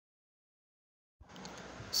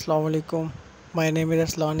Assalamu alaikum. My name is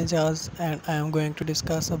Aslan Ijaz and I am going to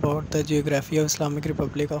discuss about the geography of Islamic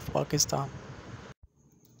Republic of Pakistan.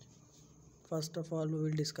 First of all, we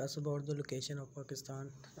will discuss about the location of Pakistan.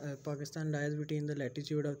 Pakistan lies between the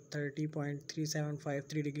latitude of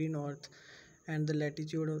 30.3753 degree north and the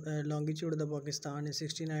longitude of the Pakistan is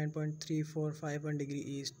 69.3451 degree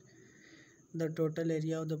east. The total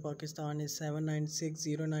area of the Pakistan is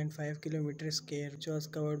 796,095 kilometers square, which was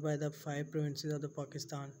covered by the five provinces of the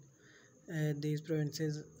Pakistan. These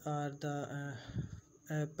provinces are the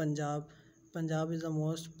Punjab. Punjab is the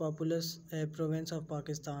most populous province of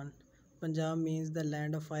Pakistan. Punjab means the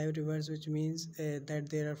land of five rivers, which means that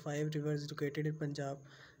there are five rivers located in Punjab.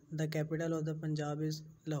 The capital of the Punjab is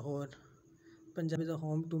Lahore. Punjab is a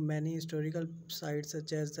home to many historical sites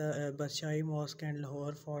such as the Badshai Mosque and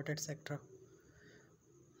Lahore Fort, etc.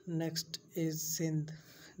 Next is Sindh.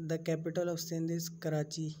 The capital of Sindh is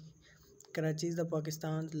Karachi. Karachi is the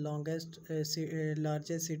Pakistan's largest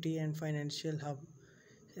city and financial hub.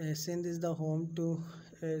 Sindh is the home to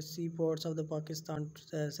seaports of the Pakistan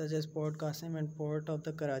such as Port Qasim and Port of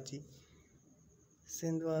the Karachi.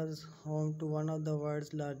 Sindh was home to one of the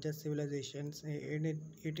world's largest civilizations.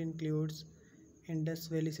 It includes Indus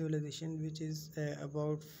Valley civilization, which is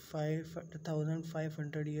about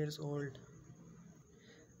 5,500 years old.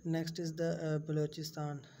 Next is the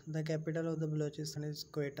Balochistan. The capital of the Balochistan is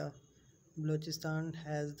Quetta. Balochistan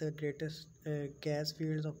has the greatest gas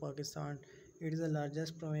fields of Pakistan. It is the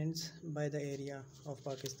largest province by the area of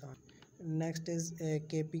Pakistan. Next is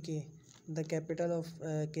KPK. The capital of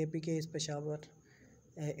KPK is Peshawar.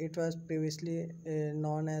 It was previously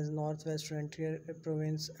known as Northwest Frontier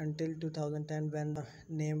Province until 2010 when the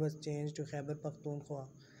name was changed to Khyber Pakhtunkhwa.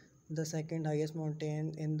 The second highest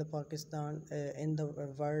mountain in the Pakistan in the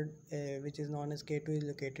world, which is known as K2, is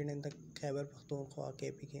located in the Khyber Pakhtunkhwa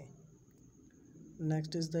KPK.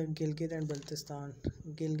 Next is the Gilgit and Baltistan.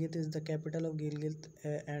 Gilgit is the capital of Gilgit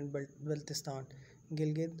and Baltistan.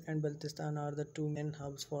 Gilgit and Baltistan are the two main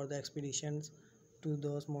hubs for the expeditions to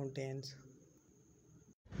those mountains.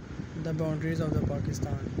 The boundaries of the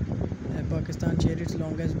Pakistan. Pakistan shares its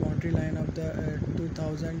longest boundary line of the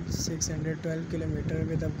 2,612 km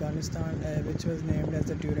with Afghanistan, which was named as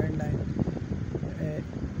the Durand Line.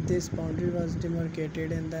 This boundary was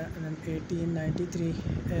demarcated in 1893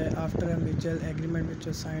 after a mutual agreement which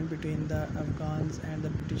was signed between the Afghans and the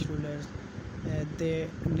British rulers. They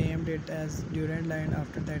named it as Durand Line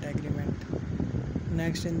after that agreement.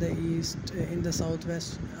 Next, in the east, in the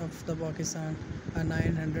southwest of the Pakistan, a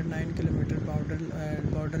 909 km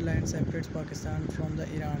border line separates Pakistan from the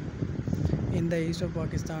Iran. In the east of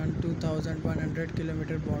Pakistan, 2,100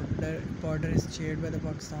 km border is shared by the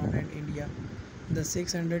Pakistan and India. The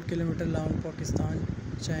 600 km long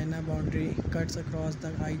Pakistan-China boundary cuts across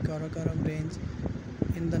the high Karakoram range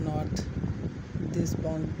in the north.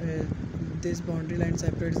 This boundary line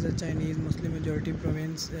separates the Chinese Muslim majority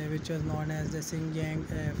province, which was known as the Xinjiang,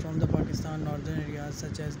 from the Pakistan northern areas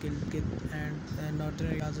such as Gilgit and northern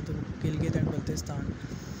areas of the Gilgit and Baltistan.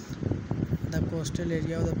 The coastal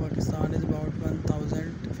area of the Pakistan is about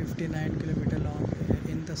 1,059 km long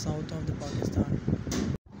in the south of the Pakistan.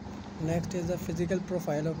 Next is the physical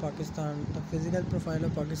profile of Pakistan. The physical profile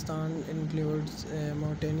of Pakistan includes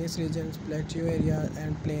mountainous regions, plateau area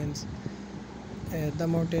and plains. The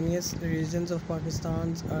mountainous regions of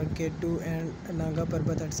Pakistan are K2 and Nanga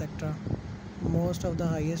Parbat, etc. Most of the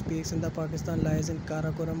highest peaks in the Pakistan lies in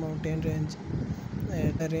Karakoram mountain range.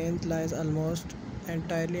 The range lies almost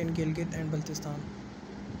entirely in Gilgit and Baltistan.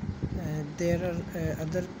 There are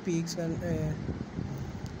other peaks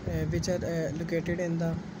which are located in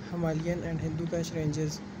the Himalayan and Hindu Kush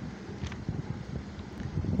ranges.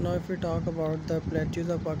 Now if we talk about the plateaus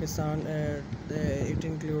of Pakistan, it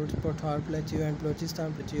includes Potwar Plateau and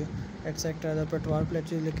Balochistan Plateau, etc. The Potwar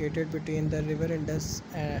Plateau is located between the river Indus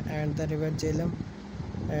and the river Jhelum.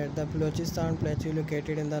 The Balochistan Plateau is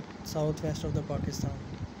located in the southwest of the Pakistan.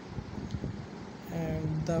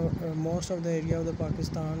 And most of the area of the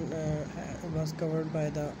Pakistan was covered by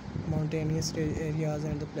the mountainous areas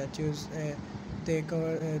and the plateaus. They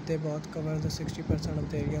both cover the 60% of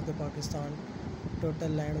the area of the Pakistan. Total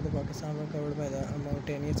land of the Pakistan were covered by the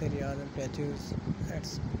mountainous areas and plateaus.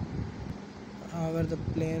 However, the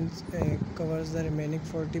plains covers the remaining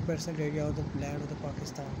 40% area of the land of the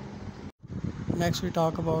Pakistan. Next, we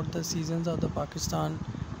talk about the seasons of the Pakistan.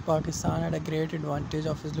 Pakistan had a great advantage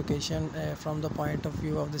of its location from the point of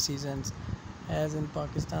view of the seasons. As in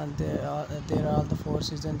Pakistan, there are the four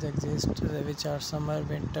seasons exist, which are summer,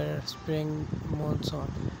 winter, spring,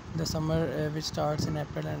 monsoon. The summer, which starts in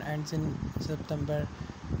April and ends in September,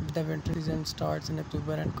 The winter season starts in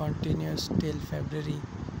October and continues till February.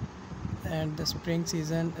 And the spring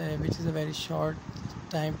season, which is a very short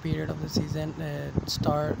time period of the season,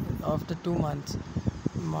 start of the 2 months,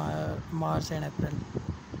 March and April.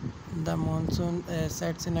 The monsoon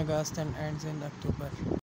sets in August and ends in October.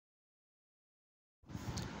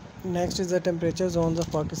 Next is the temperature zones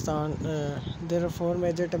of Pakistan. There are four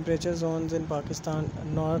major temperature zones in Pakistan: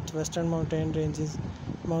 northwestern mountain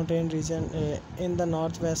region. In the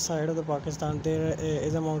northwest side of the Pakistan, there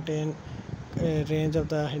is a mountain range of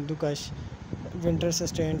the Hindu Kush. Winter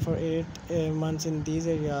sustained for 8 months in these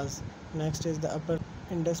areas. Next is the upper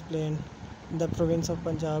Indus Plain. The province of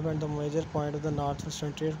Punjab and the major point of the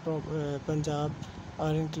northwestern Punjab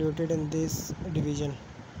are included in this division.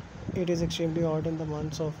 It is extremely hot in the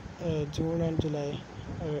months of June and July.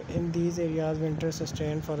 In these areas, winter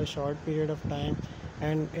sustained for a short period of time,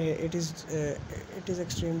 and it is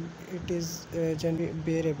generally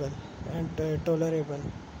bearable and tolerable.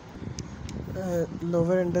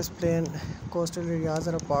 Lower Indus Plain coastal areas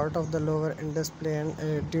are a part of the lower Indus Plain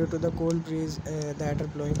due to the cool breeze that are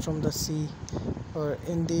blowing from the sea.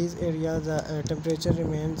 In these areas, the temperature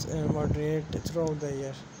remains moderate throughout the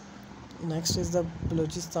year. Next is the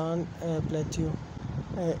Balochistan Plateau.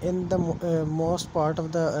 In the most part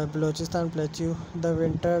of the Balochistan Plateau, the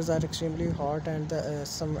winters are extremely hot and the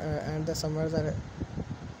summers are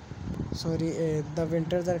the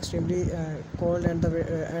winters are extremely cold and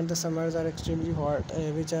the summers are extremely hot,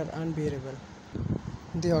 which are unbearable.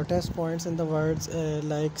 The hottest points in the world,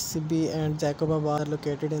 like Sibi and Jacobabad, are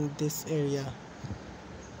located in this area.